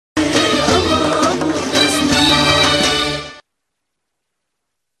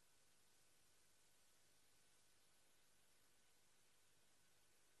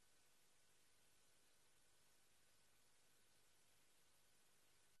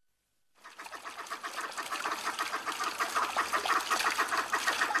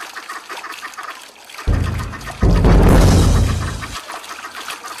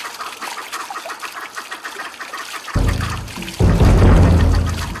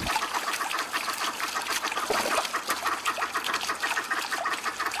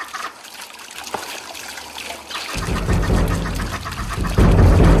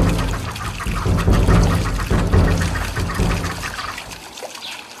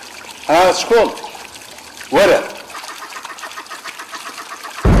چکۆڵ وەرە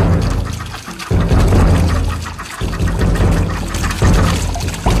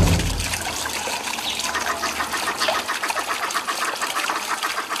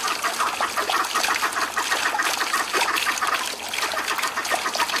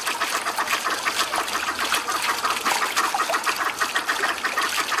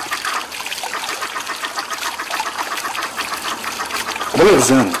بڵێ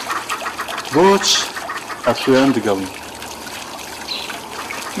بزان بۆچ ئەتوێیان دەگەڵن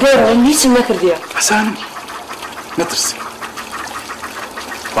گەورە هیچم نەکردیە حەسانم نەترسی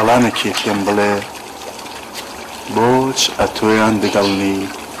بەڵامێکی پێم بڵێ بۆچ ئەتوێیان دەگەڵنی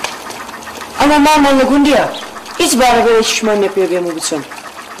ئەمە مامان لە گوندیە هیچ بارەبەیەکیشمان نە پێ بێم و بچم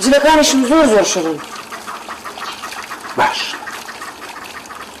جلەکانیشم زۆر شڕن باش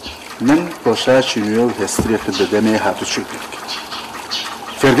من پۆشاکی نوێ و هێسترێکت دەدەمێ هاتوچوو پێ بکەیت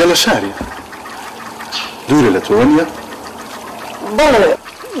فێرگە لە شارێ دوورە لە تۆوە نییە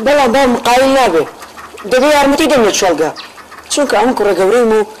بەڵام بام قایل نابێ دەبێ یارمەتی دەم لە چۆڵگا چونکە ئەم کوڕە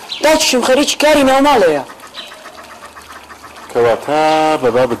گەورەیم و داچشم خەریکی کاری ناوماڵەیە کەواتە بە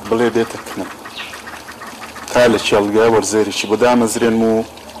بابت بڵێ بێتە کنم تا لە چێڵگا وەرزێریی بۆ دامەزرێنم و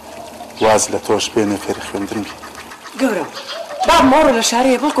واز لە تۆش بێنێ فێری خوێندن بێ گەورە باب مۆڕە لە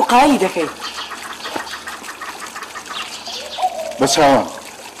شارەیە بەڵکو قایلی دەکەیت بە چاوان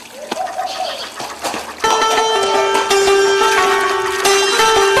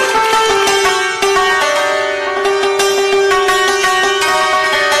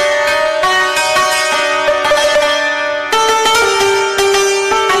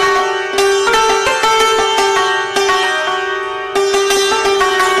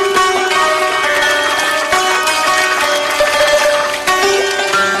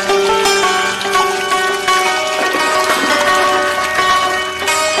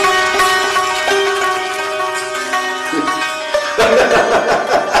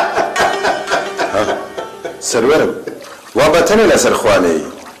سەروەرم وا بەتەنێ لەسەر خوانەی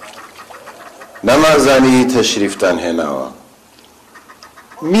نەمازانی تەشریفتان هێناوە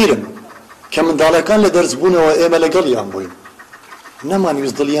میرم کە منداڵەکان لە دەرزبوونەوە ئێمە لەگەڵیان بووین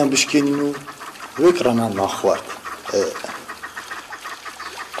نەمانویست دڵیان بشکێنین و وێک ڕەنان ناخوارد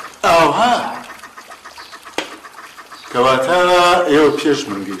ئاوها کەواتە ئێوە پێش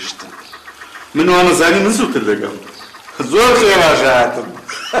من گەیشتن من وانەزانی من زووتر دەگەم زۆر خێراژە هاتم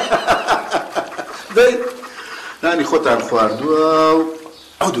دەی نانی خۆتان خواردووە و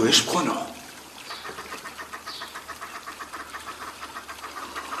ئەو دوێش بخۆنەوە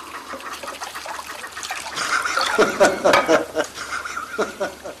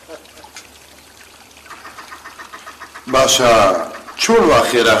باشە چۆن وا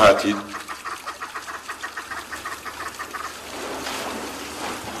خێرا هاتید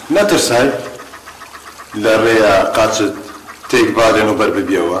نەترسای لە ڕێیە قاچت تێک بارێن و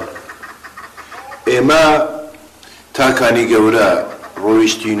بەرببیەوە ئێمە تاکانی گەورە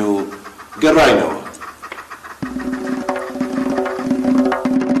ڕۆیشتین و گەڕاینەوە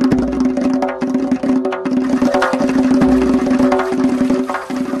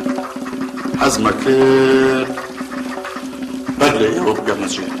حەزمە کرد بەر لە ئێوە بگەمە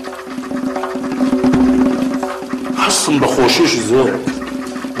جێ هەستم بە خۆشیشی زۆر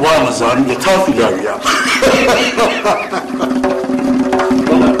وا نەزانم لە تافی لاویە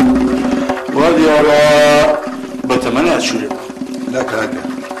وا دیارە بەتەمە ناچوویت نەکاکە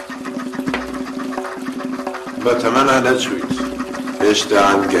بەتەمەنا نەچوویت هێشتا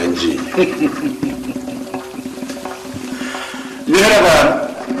ئەم گەنجی میهرەبان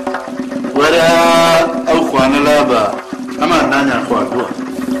وەرە ئەو خوانە لابە ئەمان نانیان خواردووە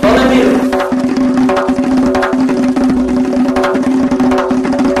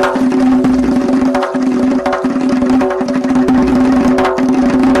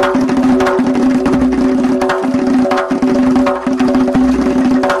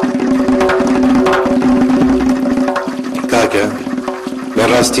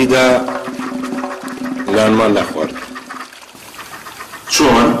ڕاستیدا لانمان نەخوارد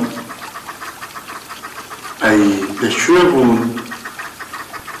چۆن؟ ئەی لەکوێ بوون؟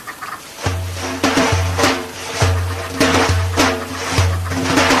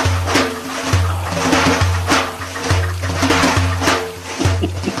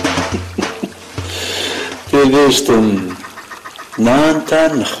 پێگەیشتم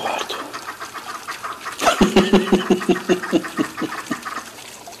نانتان نەخواردووە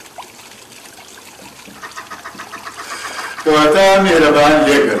کەواتە میهرەبان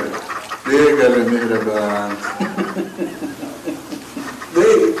لێگەڕ لێگەڕە میهرەبان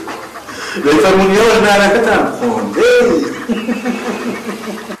دەی فەرموونیەوە نانەکەتان بخۆن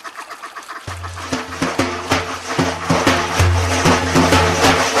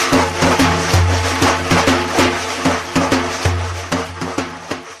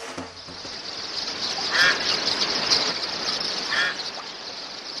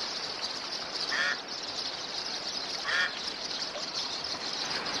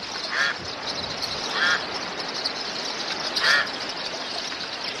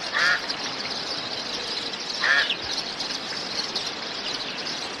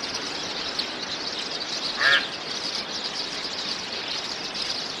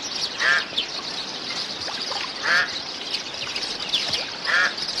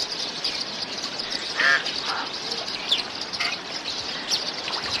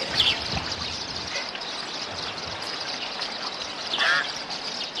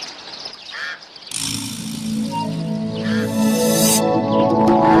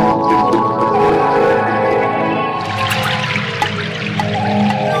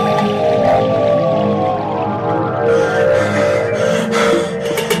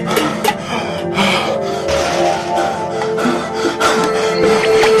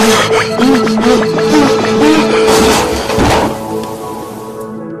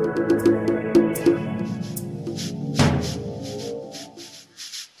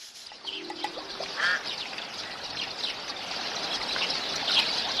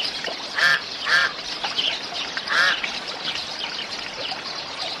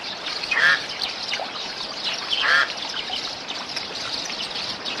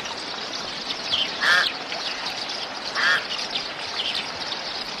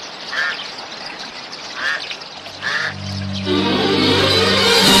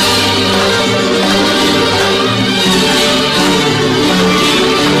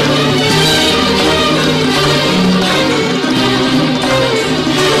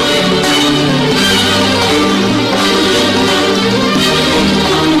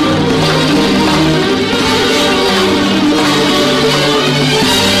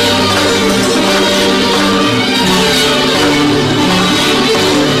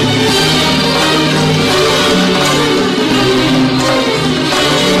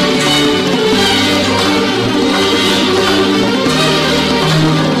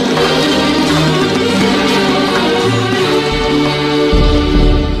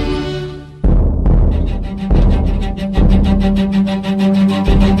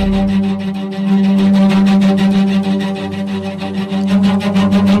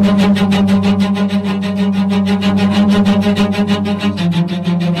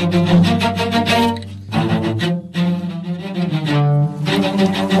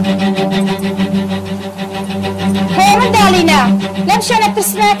هێ منداڵینە لەم شوێنە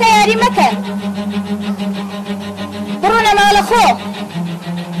پرسناکە یاری مەکەن بڕۆنە ماڵە خۆ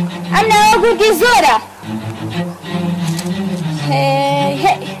ئەم ناوە گورگی زۆرە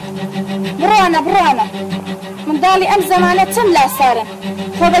هێ بڕۆنە منداڵی ئەم زەمانە چەند لاسارن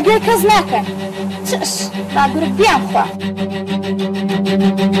خۆ بەگوێ کەس ناکەن چش با گورگ بیان خوا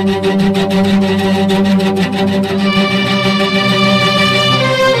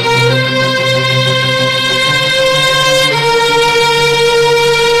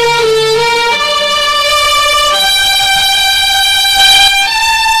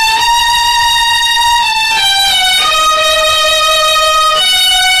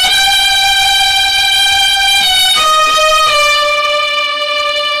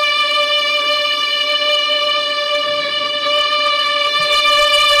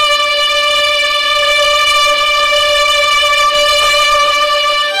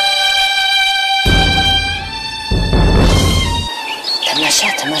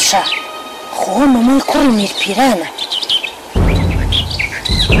تەماشا خۆ مەمەی کوڕی میرپیرانە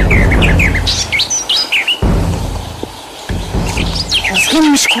خۆزگەم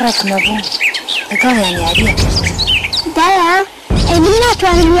مش کوڕێکمە بوو لەگەڵیان یاریە کرد دایە ئەیدی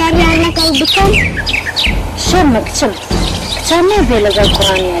ناتوانم یاریان لەگەڵ بکەم شەرمە کچم کچان نابێ لەگەڵ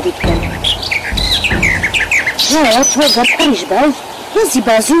کوڕان یاری بکەن ژایە تۆ گەر کوڕیش باوی هێزی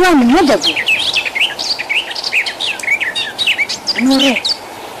بازی وانم نەدەبوو نوڕێ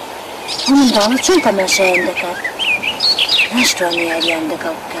ئەو منداڵە چۆن تەماشایان دەکات ناشتوانێ یاریان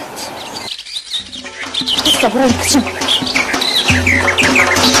لەگەڵ بکات هەستە بڕۆین کچم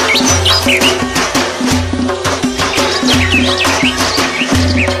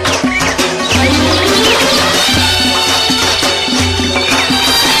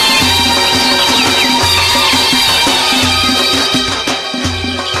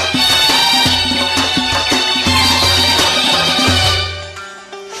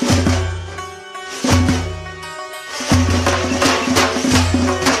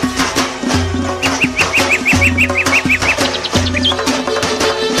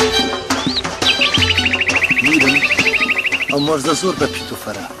مۆرزە زۆر بە پیت و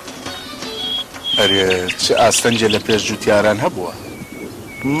فەرە ئەرێ چ ئاستەنجێ لە پێش جوتیاران هەبووە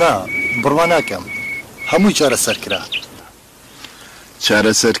نا بڕوا ناکەم هەمووی چارەسەر کرا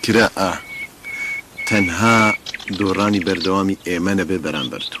چارەسەر کرا تەنها دۆڕانی بەردەوامی ئێمە نەبێ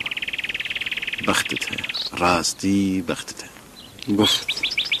بەرامبەر تۆ بەختت هەیە ڕاستی بەختت هەیە بەخت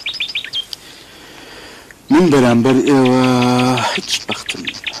من بەرامبەر ئێوە هیچ بەختم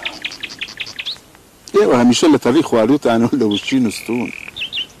ئێوە هەمیشە لە تەڕی خواروتان و لە وشی نووسون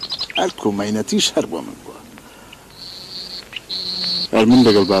هەر کۆمەینەتیش هەر بۆ من بووە هەر من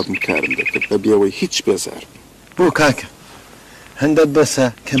لەگەڵ بابم کارم دەکرد بە بێەوەی هیچ بێزار بۆ کاکە هەندە بەسە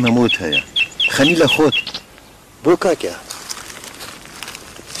کە مەمۆت هەیە خەنی لە خۆت بۆ کاکە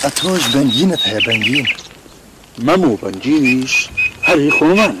ئەتۆش بەنگینت هەیە بەنگین مەم و بەنگینیش هەری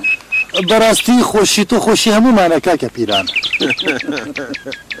خۆمانە بەڕاستی خۆشی تۆ خۆشی هەمومانە کاکە پیران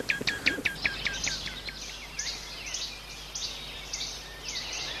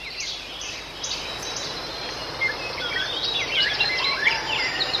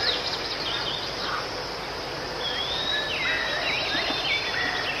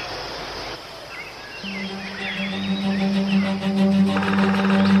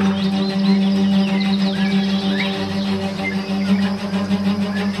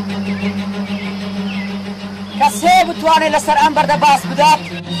کەسێ بتوانێت لەسەر ئەم بەردە باس بدات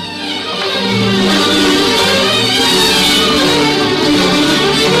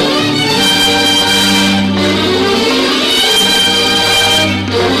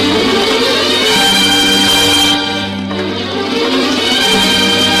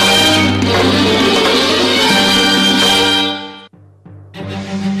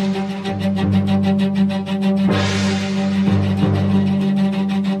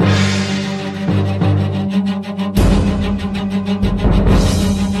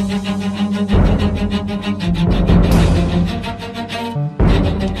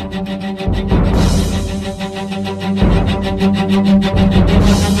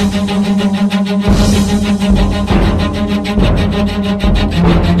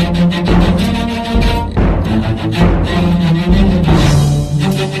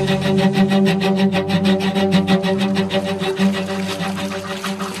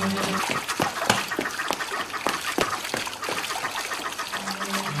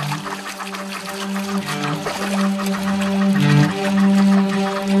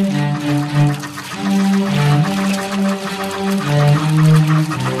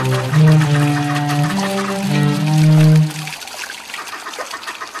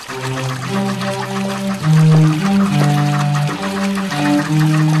لینکە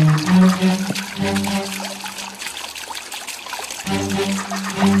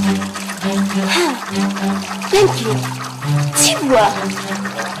چی بووە؟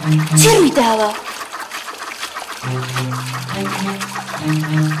 چی ڕووی داوە؟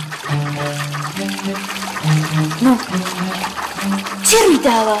 چی ڕووی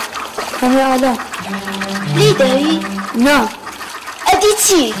داوە؟ هەموو ئالە لی داوی؟ نا ئەدی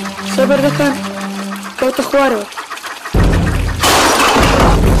چی؟ سەبەردەکان کەوتە خوارەوە.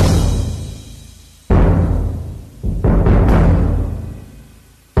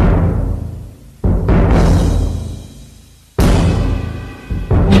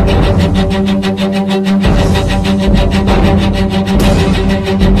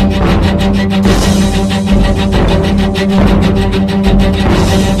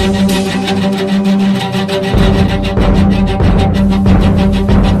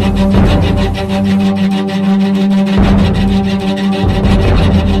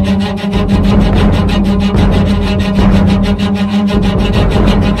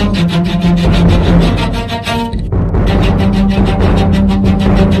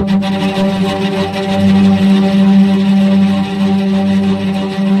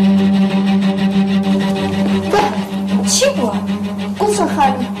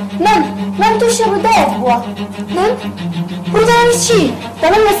 چی؟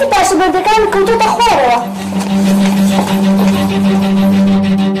 دەڵێن لەسەر داشەبەردەکان کەوتۆتە خوارەوە.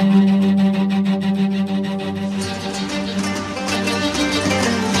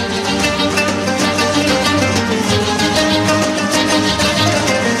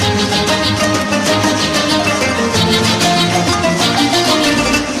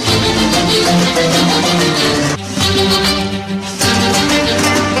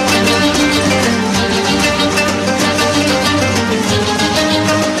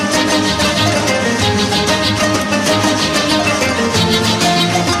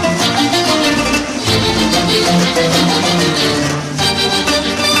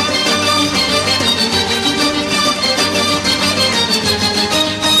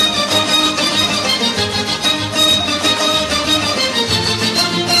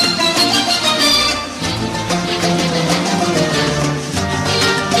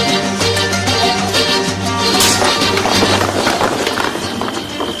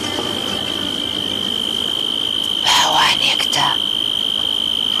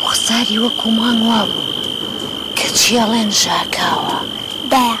 وەکومان وابوو کە چیاڵێن ژاکاوە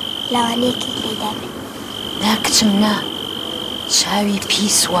دایە لەوانەیەکی پەیدا بێت. نا کچم نا چاوی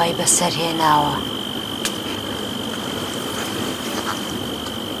پیس وای بەسەر هێناوە.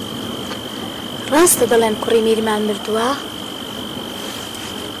 ڕاستە دەڵێن کوڕی میرمان مردووە؟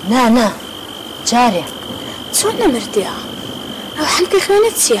 نا جارێ چۆن نەمردیە؟ ئەو حەمکە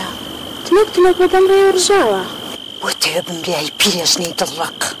خوێنت چییە؟ تمەک بەدەم ڕێوە ڕژاوە. بۆ تێوە بمریایی پیرێژنەی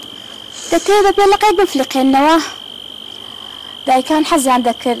دڵڕق دەتەوێت بەپێ لەقەی بفلقێنەوە. دایکان حەزیان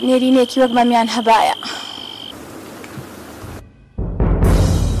دەکرد نێرینێکی وەک مەمیان هەبایە.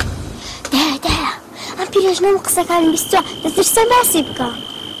 دایە ئەم پیرێژنە و قسەکانی بیستووە دەترسە باسی بکە.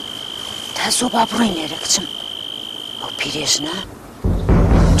 تا زۆ با بڕۆین لێرە کچم. ئەو پیرێژنە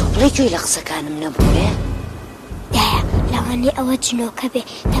تۆ بڵێ گوێی لە قسەکانم نەبوورێ؟ دایە لەوانەیە ئەوە جنۆکە بێ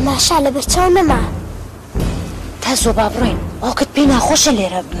تەماشا لە بەرچاو نەما. تا زۆ با بڕۆین ئەوکت پێی ناخۆشە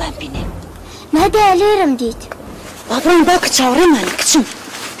لێرە بمان بینێ. نادایە لێرم دیت. با بڕۆین باوکە چاوەڕێمانە کچم.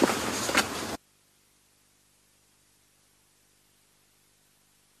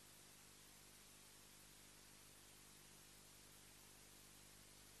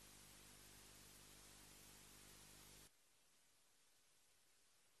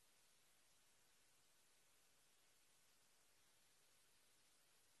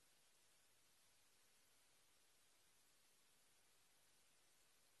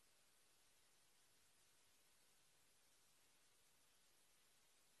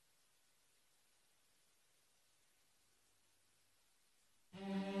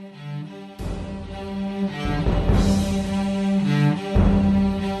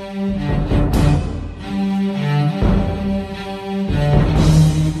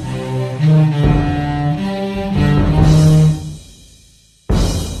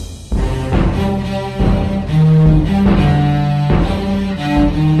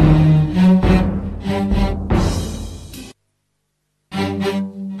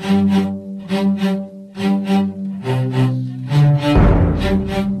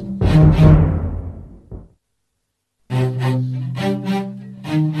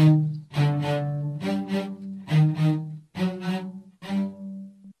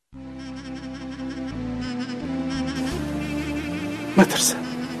 مەترسە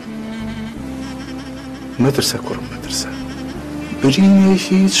مەترسە کوڕم مەترسە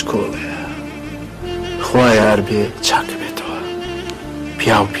برینێکی هیچ کۆڵەیە خوای هەر بێ چاکە بێتەوە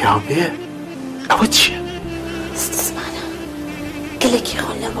پیاو بێ ئەوە چییە؟ ستزمانە گەلێکی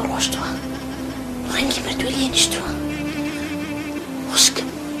خۆن لەمە ڕۆشتووە ڕەنگی بەردوێ لێنیشتووە خوشکم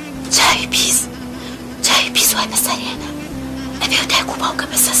چاوی پیس وای بەسەرێنە ئەبێ و دایک و باوکە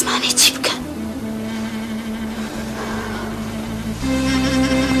بە سەزمانەی چی بکەن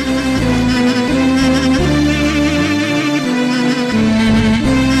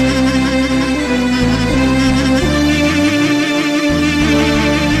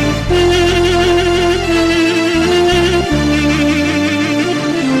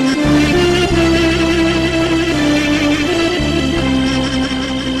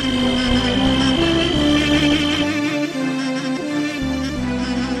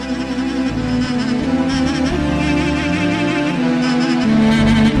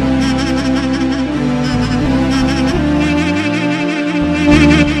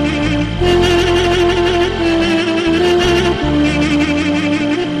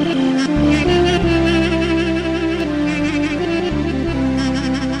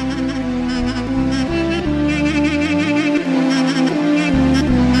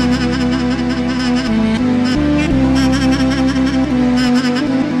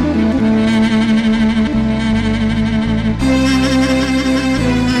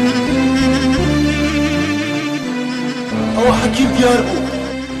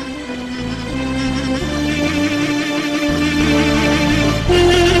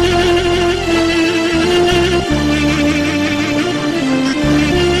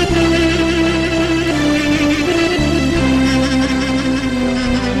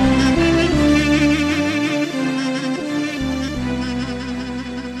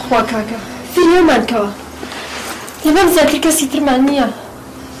خوا کاکە فیلمێمان کەوە لەبەر زیاتر کەسی ترمان نییە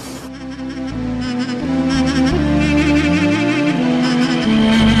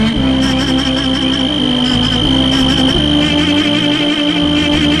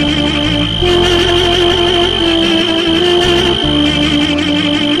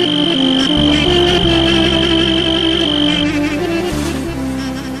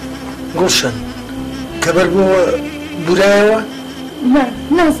گوڵشن کەبەر بۆ بورایەوە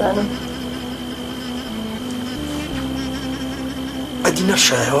نازانم ئەدی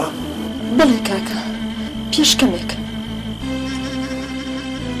نەشایەوە بەڵێ کاکە پێشکەمێک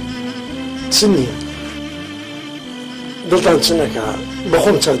چ نییە دڵتان چ نەکا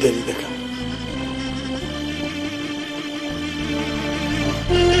بەخۆم چاودێری دەکەم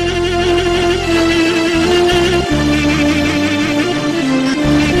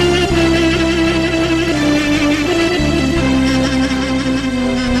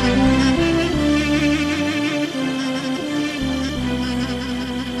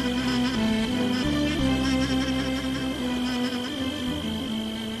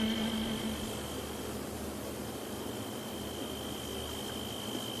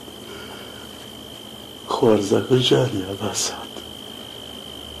خوارزەکە جاریە باسات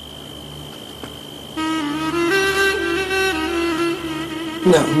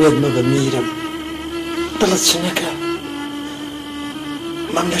ناومێد مەبە میرم دڵت چ نەکە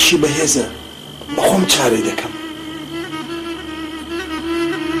مەم لەشی بەهێزە بەخۆم چارەی دەکەم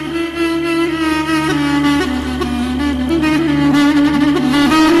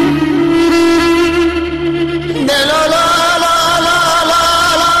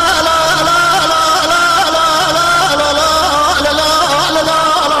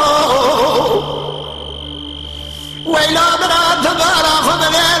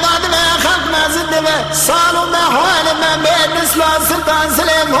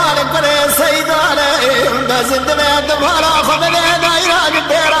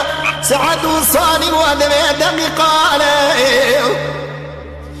سعد وصاني ودمي دمي قالي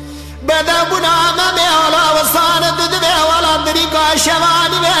بدا بنا مامي ولا وصانت دمي ولا دريقا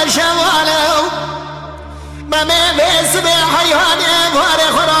شماني بشمالي مامي بيس بي حيواني باري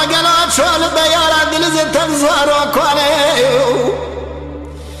خراقلات شول بيارا دلز تنزار وكوالي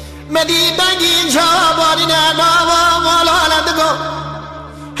مدي بنجي جاباري ناما مولا لدقو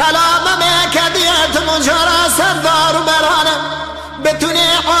هلا مامي كديت مجرى سردار برانا بتوني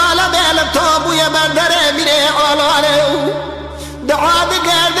عالم التوب ويا بندر من عالم دعاء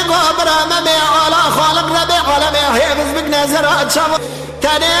بقلب قبر ممي على خالق ربي عالم حفظ بك نزرات شام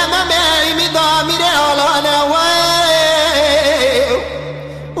تاني ممي مدامر على واي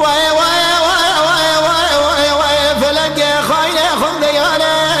فلك خاين خم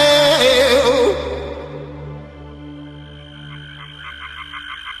ديانا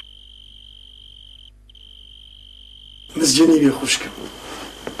مزجني بي خوشكم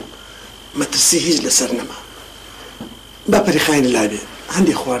مەترسی هیچ لەسەر نەما با پەریخایە لا بێ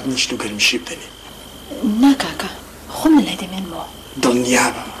هەندێک خواردنی شت و گەرمیشی بدەنێ نا کاکە خۆم لای دەمێنمەوە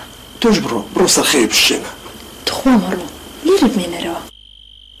دڵنیابە تۆش بڕۆ سەرخەوێ بشێنە تخوامە ڕۆ لێرە بمێنەرەوە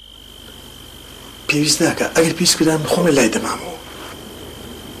پێویست ناکە ئەگەر پێویست کردان خۆم لای دەمامەوە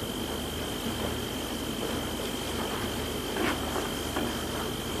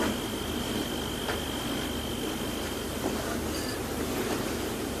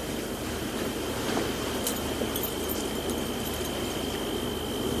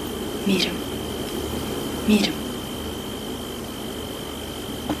میرم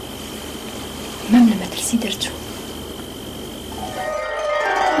مەم لە مەترسی دەرچوو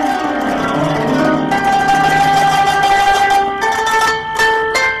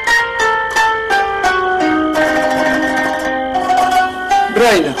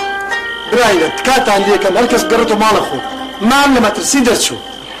برایە تکاتان لێکەم هەر کەس گەڕێتەوە ماڵە خۆ مام لە مەترسی دەرچوو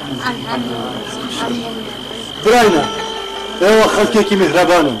برایە ئێوە خەڵکێکی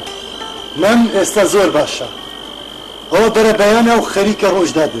میهرەبانن من ئێستا زۆر باشە ئەوە بەرەبەیانە و خەریکە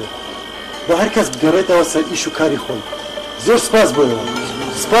ڕۆژدا بێ بە هەر کەس بگەڕێتەوە سەر ئیش و کاری خۆی زۆر سپاس بۆیەوە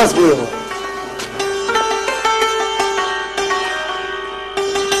سپاس بۆیەوە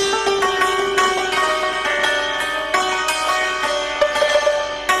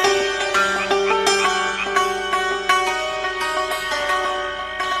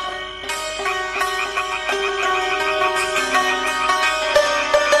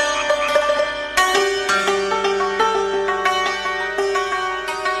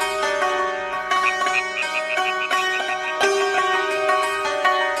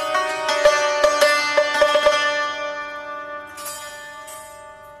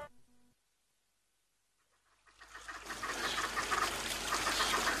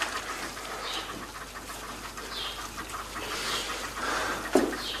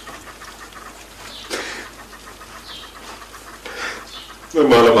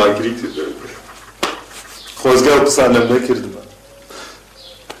ماڵە ماگریت خۆزگا و قسانم نەکردمە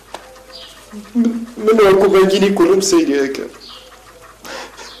من وەکو بەنگینی کوڕم سەیرەکە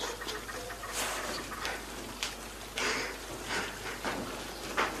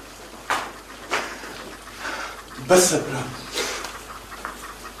بەسە برام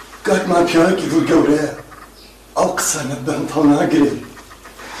کاتمان پیاوێکی دوور گەورەیە ئەو قسانە بەم هەڵ ناگرێ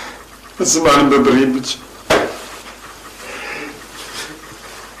زمانم ببڕین بچ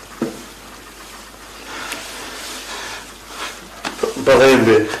بەڵێن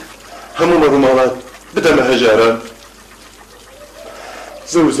بێ هەموو مەڕووماڵات بدەمە هەژاران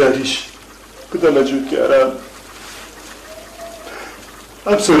زەوزاریش بدەمە جووتیاران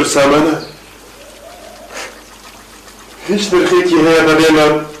ئەم سۆر سامانە هیچ نرخێکی هەیە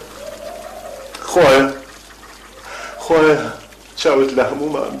بەبێمەم خۆیە چاوت لە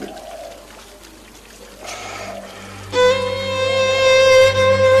هەموومان بێ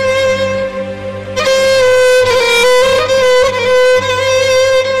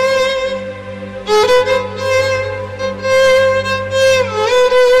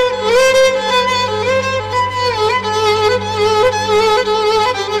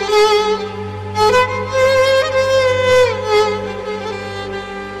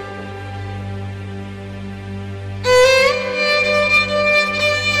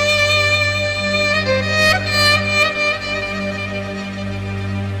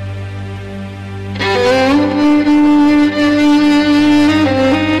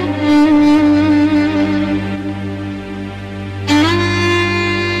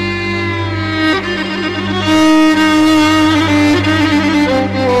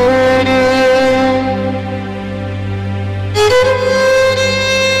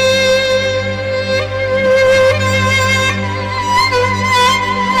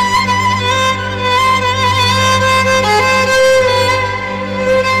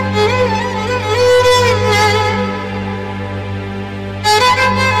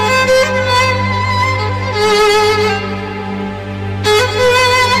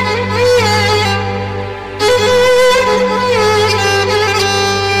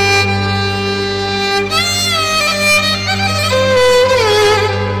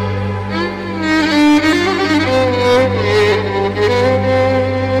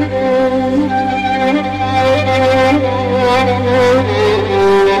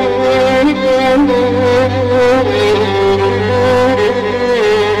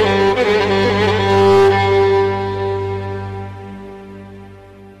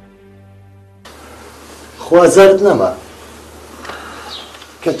خوازارت نەما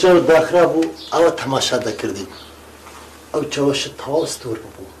کە چاوت داخرا بوو ئەوە تەماشا دەکردی ئەو چاوەشت تەواو ستۆر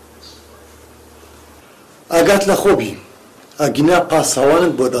ببوو ئاگات لە خۆبی ئەگینا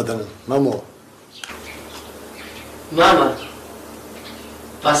پاسەوانت بۆ دەدەن مەمۆ. ماما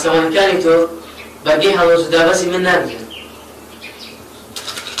پاسەوانەکانی تۆ بەرگەی هەڵۆزدا بەسی من نامێن.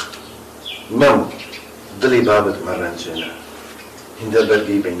 مەمۆ دڵی بابت مەڕەنجێنە هیندە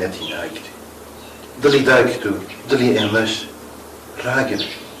بەرگەی بەینەتی ناگری دڵی داگرت و دڵی ئێمەش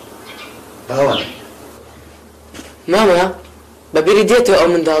ڕاگرت باوانە. ماما بەبیری دێتەوە ئەو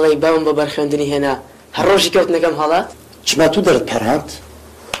منداڵەی باوم بە بەرخێندنی هێنا هەر ڕۆژی کەوت نەکەم هەڵات؟ چما تو دەرت پەڕاند؟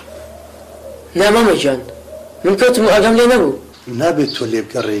 نا ماما گیان من کەوتم و ئاگام لێ نەبوو. نابێت تۆ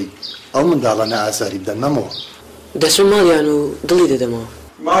لێبگەڕێی ئەو منداڵانە ئازاری بدەن مەمەوە. دەچم ماڵیان و دڵی دەدەمەوە.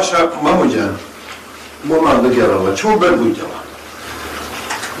 باشە مەموجان بۆمان بگەڕەوە چۆن بەربوویتەوە؟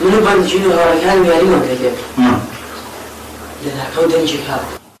 من و بەندجین و هاوڕێکان یاریمان دەکرد لە ناکەو دەنجی کار.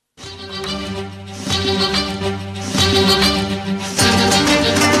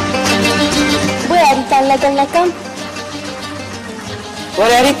 بۆ یاریتان لەگەڵ نەکەم؟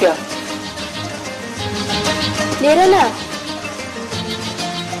 وەرە یاری بکە. لێرە نا.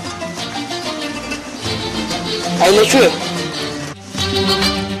 ئەی لەکوێ؟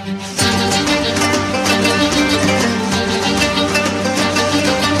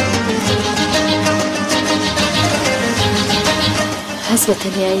 هەست بە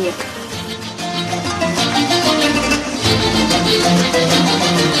تەنیاییەک.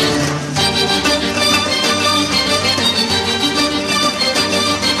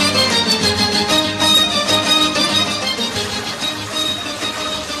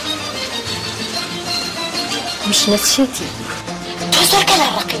 مشنە چێتی؟ تۆ زۆر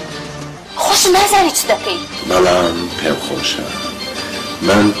کەلاڕەقی خۆشم نازانی چ دەکەی. بەڵام پێم خۆشە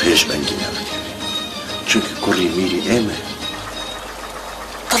من پێشبەنگی نەبکەم چونکە کوڕی میری ئێمە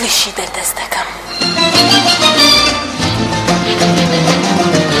دڵیشی دەردەست دەکەم.